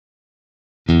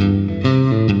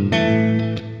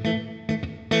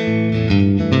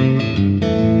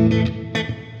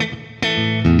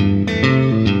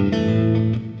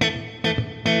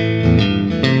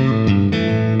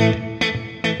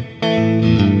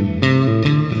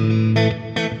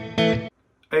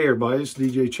everybody, it's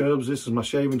DJ Chubbs. This is my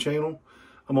shaving channel.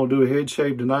 I'm going to do a head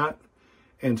shave tonight.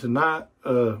 And tonight,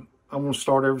 I'm going to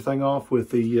start everything off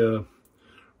with the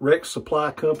Rex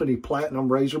Supply Company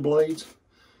Platinum Razor Blades.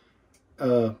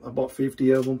 I bought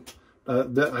 50 of them.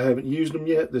 I haven't used them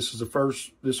yet. This will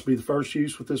be the first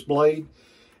use with this blade.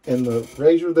 And the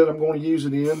razor that I'm going to use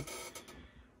it in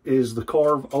is the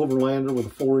Karve Overlander with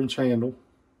a 4-inch handle.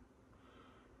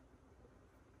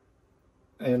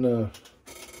 And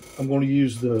I'm going to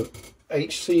use the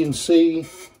HC&C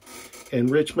and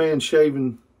Rich Man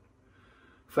Shaving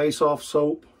Face-Off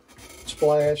Soap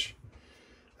Splash.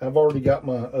 I've already got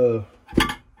my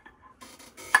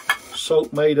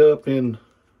soap made up in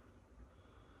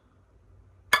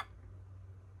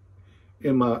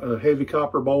my heavy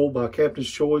copper bowl by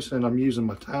Captain's Choice, and I'm using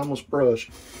my timeless brush.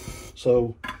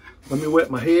 So let me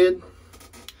wet my head.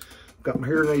 Got my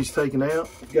hair aids taken out.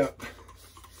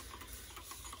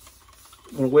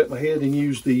 I'm going to wet my head and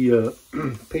use the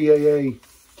PAA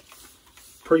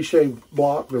pre-shave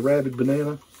block, the Rabid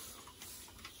Banana.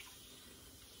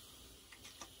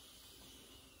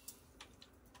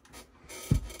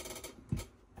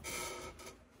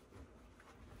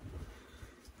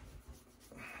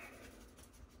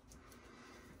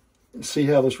 And see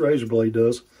how this razor blade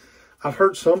does. I've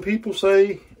heard some people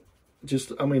say,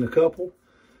 a couple,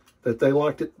 that they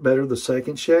liked it better the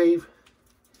second shave.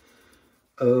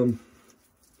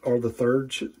 Or the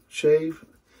third shave,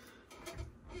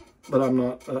 but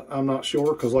I'm not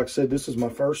sure, because like I said, this is my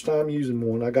first time using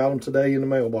one. I got them today in the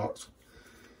mailbox,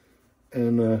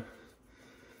 and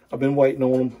I've been waiting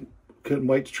on them. Couldn't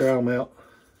wait to try them out,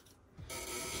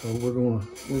 so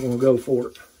we're gonna go for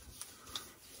it.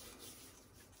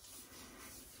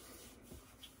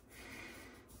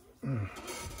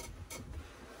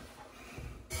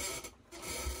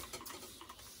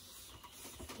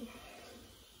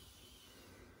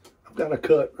 I've got a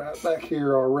cut right back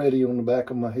here already on the back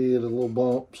of my head, a little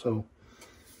bump. So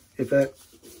if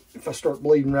I start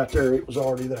bleeding right there, it was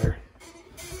already there.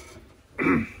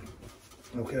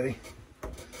 Okay,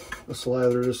 let's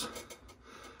lather this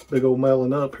big old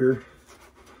melon up here.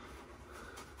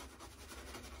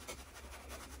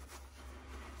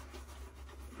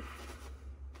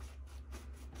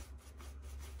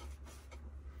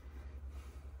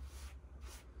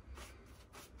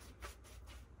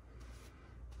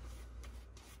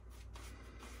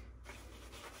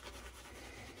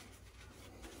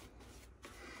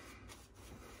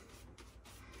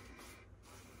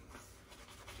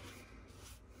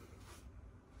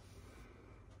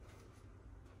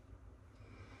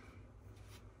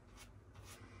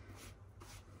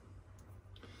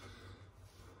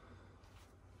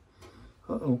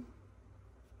 Uh-oh.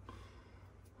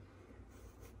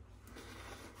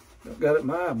 I've got it in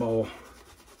my eyeball.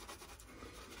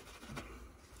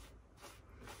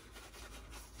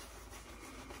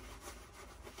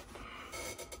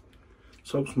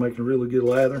 Soap's making a really good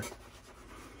lather.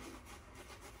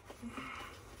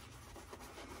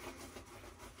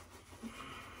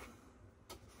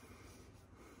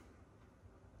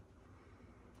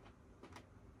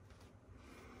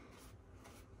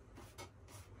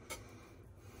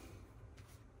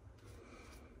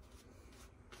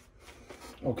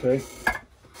 Okay,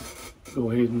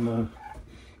 go ahead and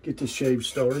get this shave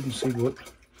started and see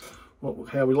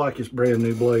how we like this brand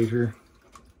new blade here.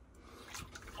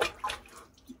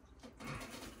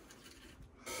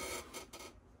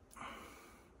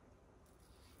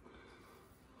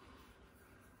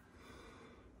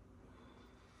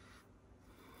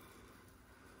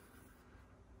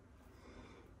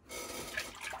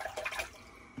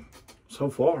 So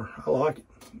far, I like it.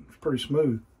 It's pretty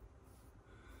smooth.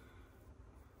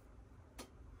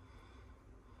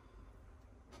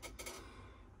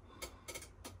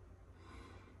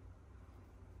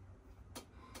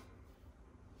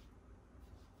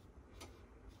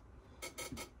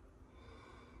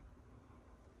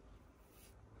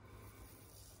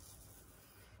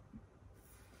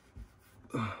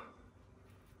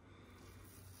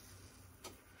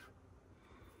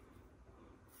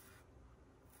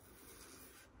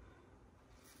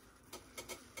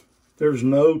 There's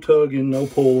no tugging, no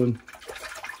pulling.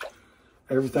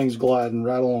 Everything's gliding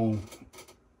right along.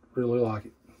 Really like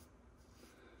it.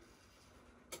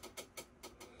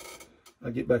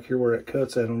 I get back here where that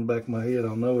cut's at on the back of my head,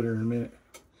 I'll know it here in a minute.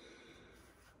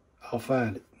 I'll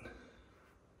find it.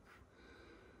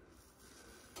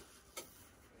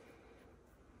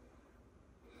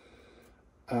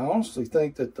 I honestly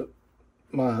think that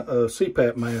my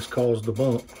CPAP mask caused the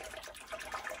bump.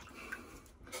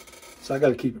 So I got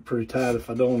to keep it pretty tight. If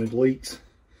I don't, it leaks.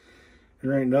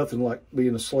 There ain't nothing like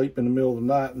being asleep in the middle of the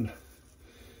night and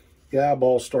the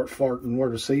eyeballs start farting where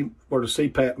the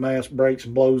CPAP mask breaks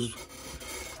and blows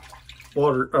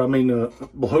water. I mean,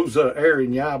 blows air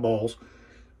in your eyeballs.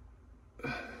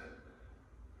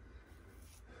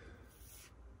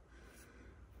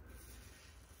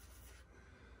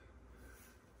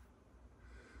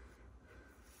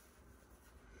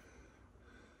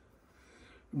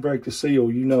 Break the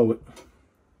seal, you know it.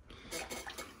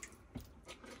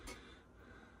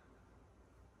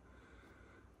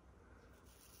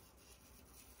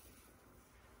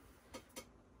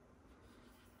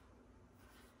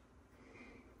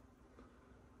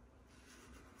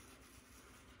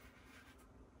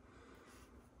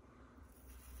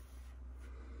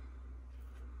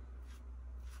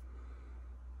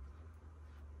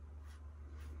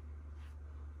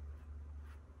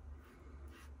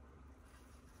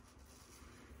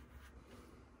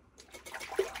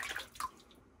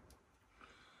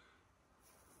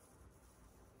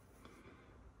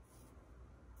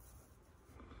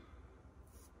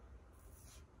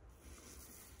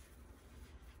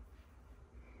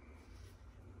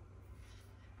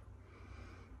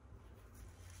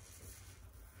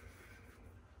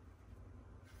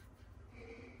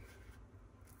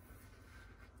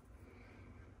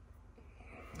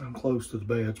 I'm close to the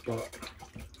bad spot.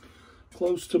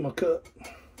 Close to my cut.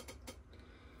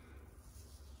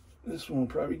 This one will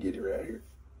probably get it right here.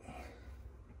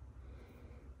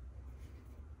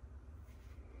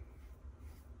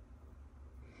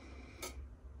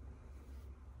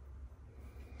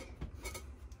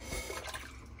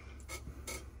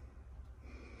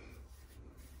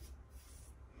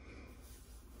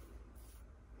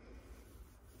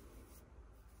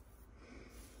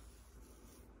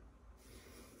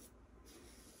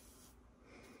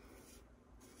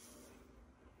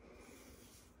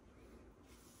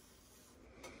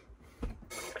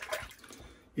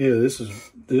 Yeah, this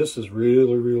is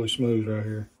really, really smooth right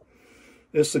here.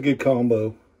 It's a good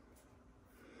combo.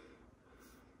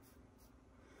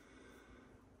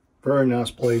 Very nice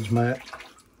blades, Matt.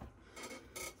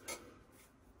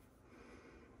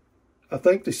 I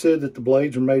think they said that the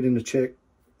blades are made in the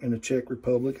Czech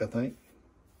Republic, I think.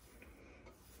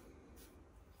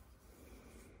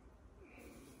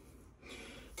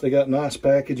 They got nice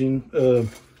packaging.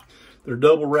 They're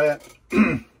double wrapped.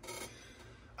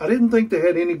 I didn't think they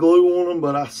had any glue on them,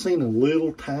 but I seen a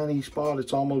little tiny spot.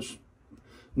 It's almost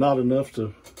not enough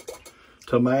to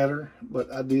matter,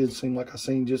 but I did seem like I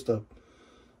seen just a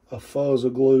fuzz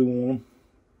of glue on them.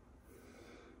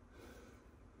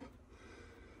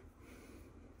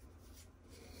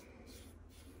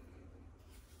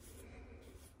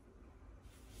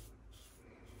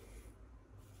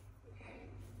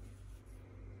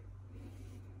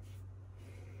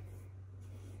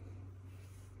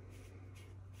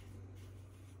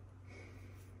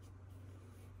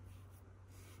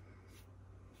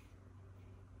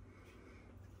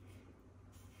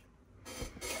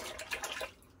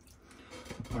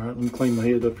 All right, let me clean my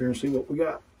head up here and see what we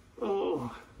got.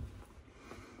 Oh.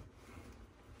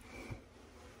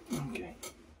 Okay.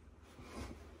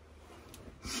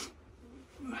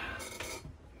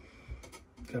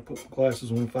 Gotta put my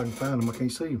glasses on if I can find them. I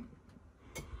can't see them.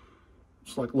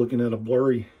 It's like looking at a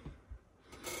blurry.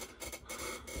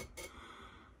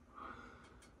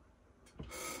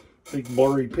 Big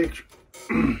blurry picture.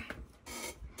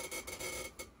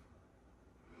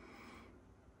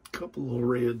 Couple little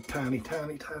red, tiny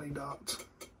dots.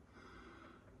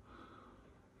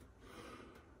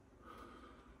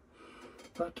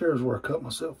 Right there is where I cut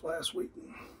myself last week.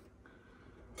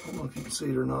 I don't know if you can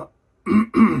see it or not.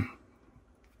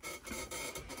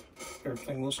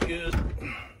 Everything looks good.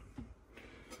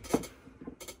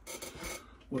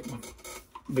 Wet my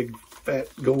big fat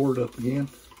gourd up again.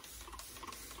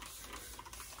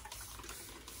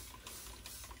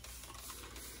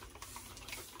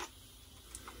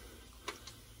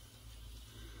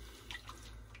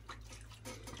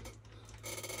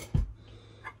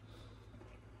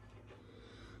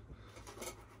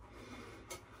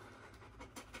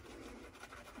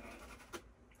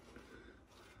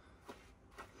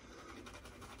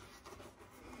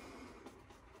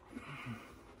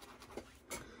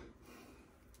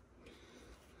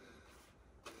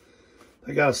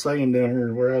 They got a saying down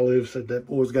here where I live, said that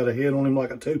boy's got a head on him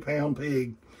like a 2-pound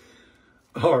pig,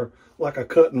 or like a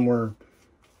cutting worm.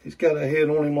 He's got a head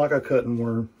on him like a cutting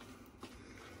worm.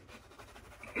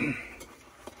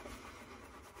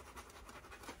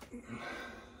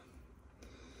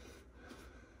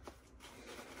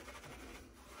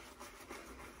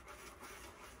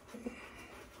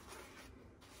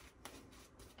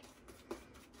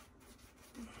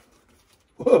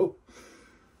 Whoa.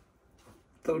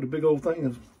 Throw the big old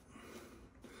thing.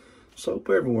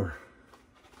 Soap everywhere.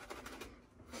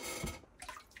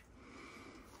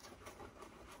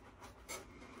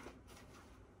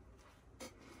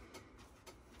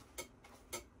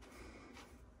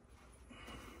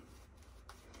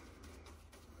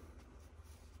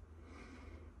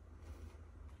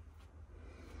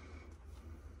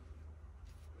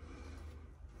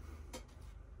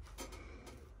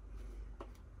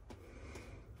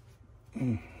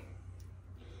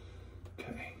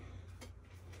 Okay.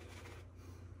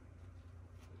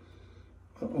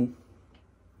 Uh-oh.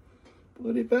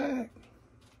 Put it back.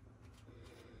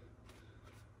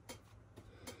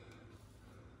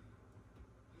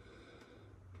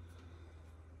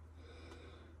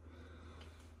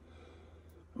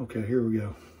 Okay, here we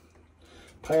go.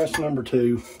 Pass number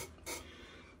 2.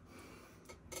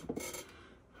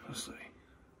 Let's see.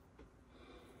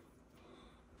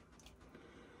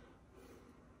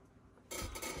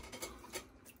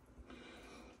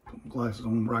 Put my glasses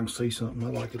on where I can see something. I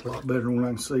like it a lot better when I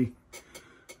can see.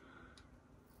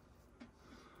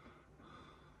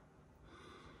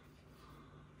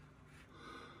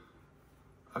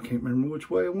 I can't remember which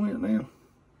way it went now.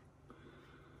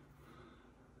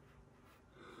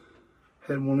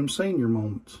 Had one of them senior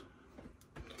moments.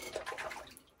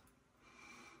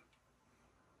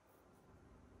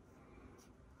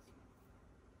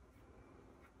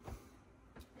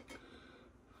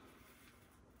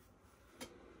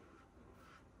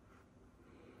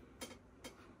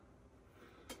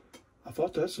 I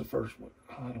thought that's the first one.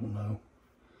 I don't know.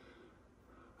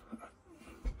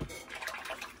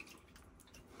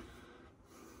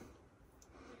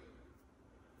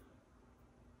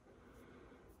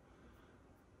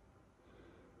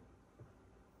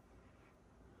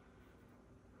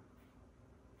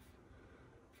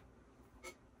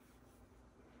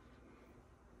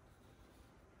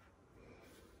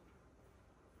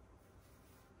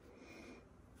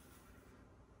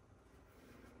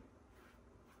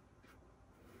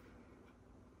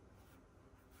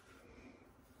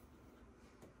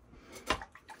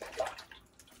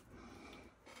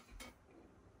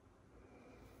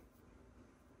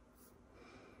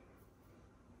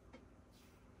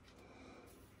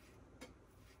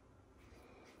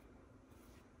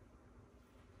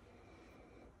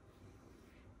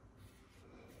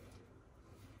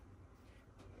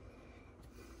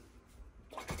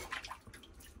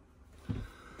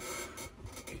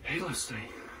 Hey, let's see.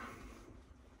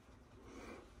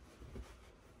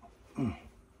 See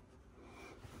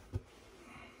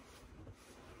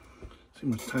how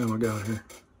much time I got here.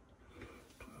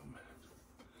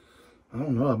 I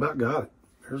don't know, I about got it.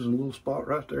 There's a little spot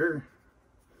right there.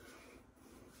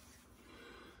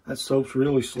 That soap's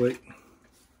really slick.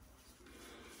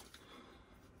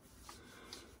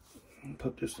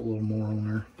 Put just a little more on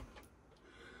there.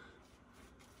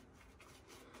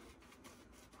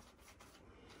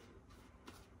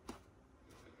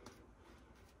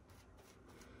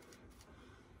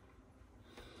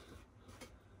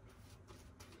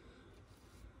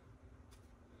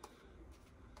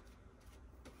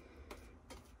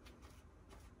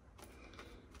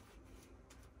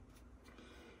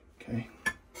 Okay.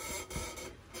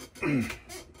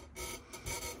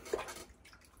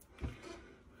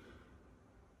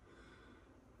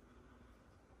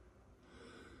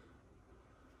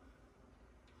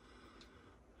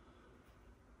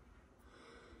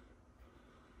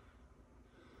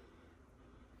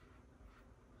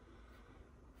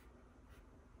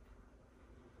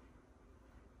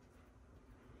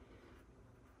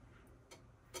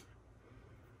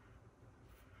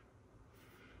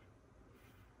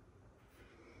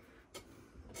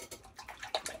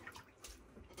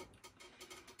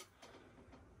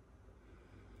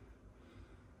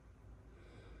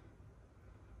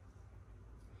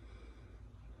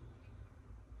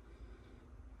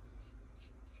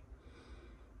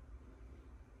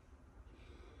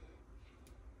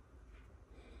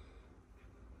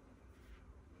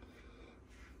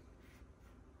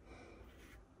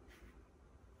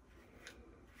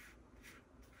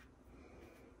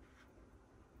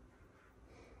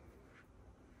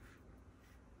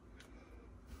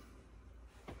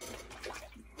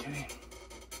 Okay,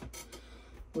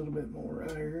 a little bit more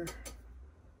right here.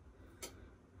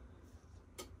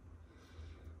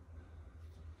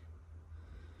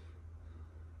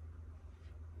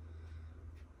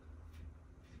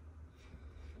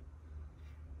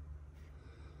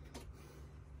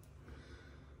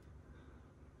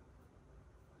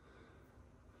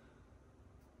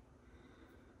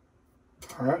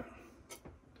 All right,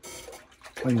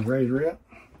 clean the razor out.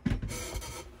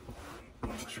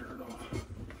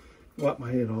 Wipe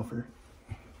my head off here.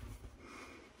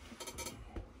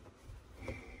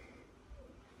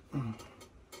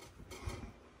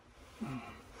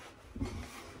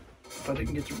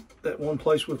 didn't get to that one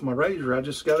place with my razor. I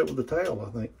just got it with a towel,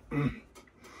 I think.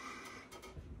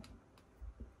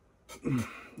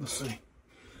 Let's see.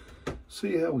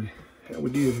 See how we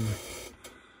did here.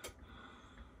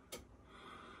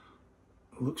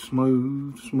 Looks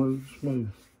smooth, smooth, smooth.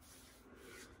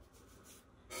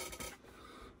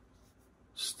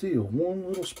 Still one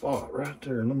little spot right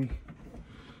there. Let me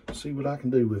see what I can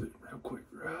do with it real quick,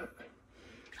 right?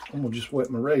 I'm gonna just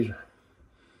wet my razor.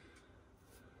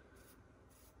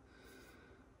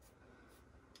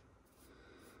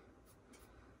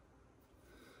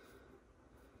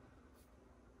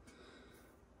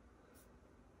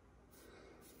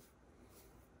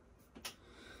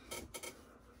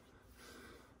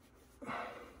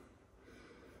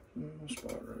 One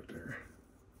spot right there.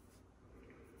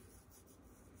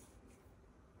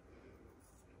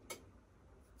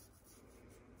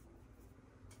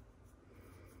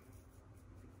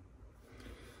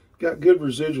 Got good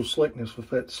residual slickness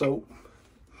with that soap.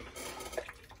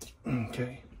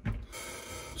 Okay.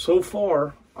 So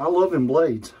far, I love them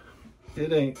blades.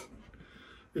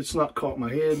 It's not caught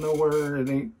my head nowhere. It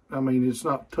ain't, I mean, it's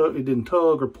not, it didn't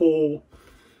tug or pull.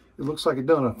 It looks like it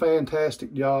done a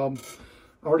fantastic job.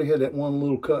 I already had that one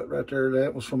little cut right there.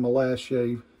 That was from my last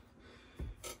shave.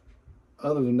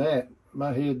 Other than that,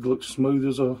 my head looks smooth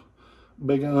as a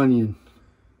big onion.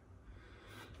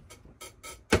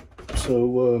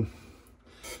 So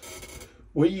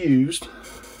we used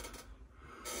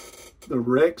the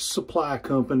Rex Supply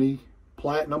Company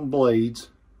Platinum Blades,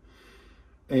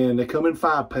 and they come in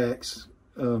 5-packs.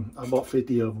 I bought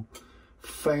 50 of them.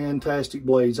 Fantastic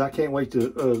blades. I can't wait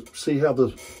to see how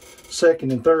the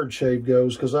second and third shave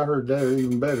goes, because I heard they're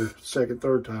even better second,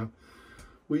 third time.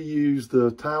 We used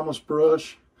the timeless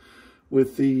brush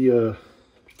with the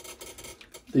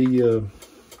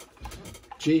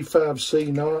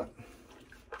G5C knot.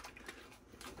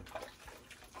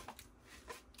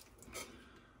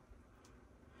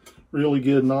 Really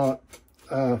good knot.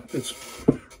 It's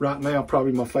right now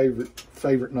probably my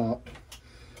favorite knot.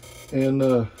 And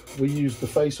we used the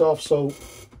face-off soap,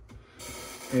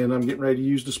 and I'm getting ready to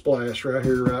use the splash right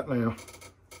here, right now.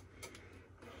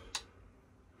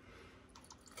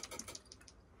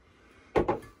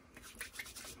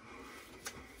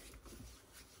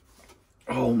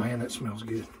 Oh man, that smells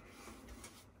good.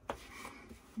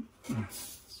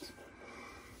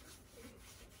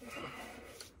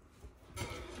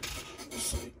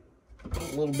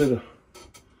 A little bit of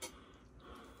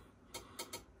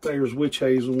Thayer's witch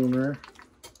hazel in there.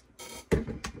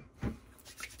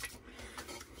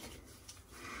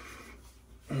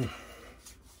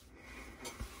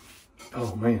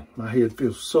 Oh man, my head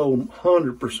feels so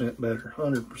 100% better,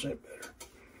 100% better.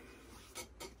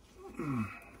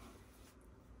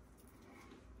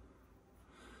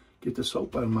 Get the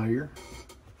soap out of my ear.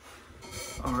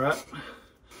 All right.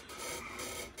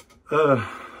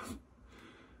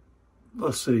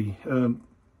 Let's see.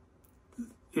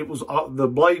 It was, the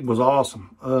blade was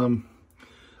awesome.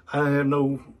 I had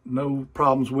no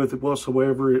problems with it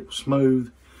whatsoever. It was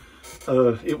smooth.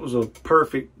 It was a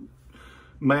perfect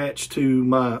match to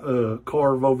my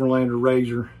Karve Overlander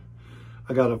razor.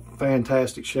 I got a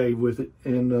fantastic shave with it,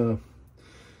 and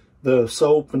the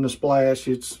soap and the splash.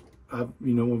 I've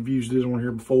used it on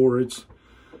here before. It's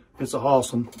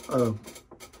awesome.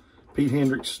 Pete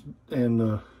Hendricks and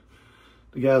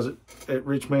the guys at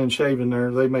Rich Man Shaving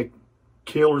there, they make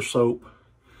killer soap.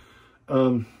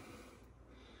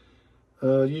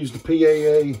 Used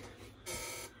the PAA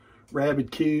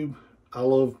Rabbit Cube. I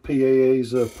love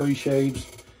PAA's pre-shaves.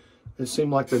 It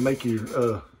seemed like they make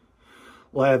your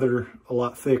lather a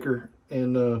lot thicker.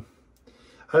 And I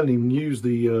didn't even use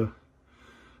the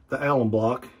Allen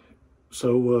block.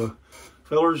 So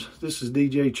fellers, this is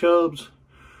DJ Chubbs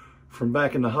from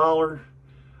back in the holler.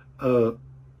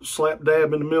 Slap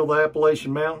dab in the middle of the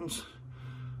Appalachian Mountains.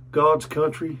 God's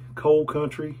country, cold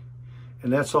country,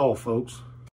 and that's all, folks.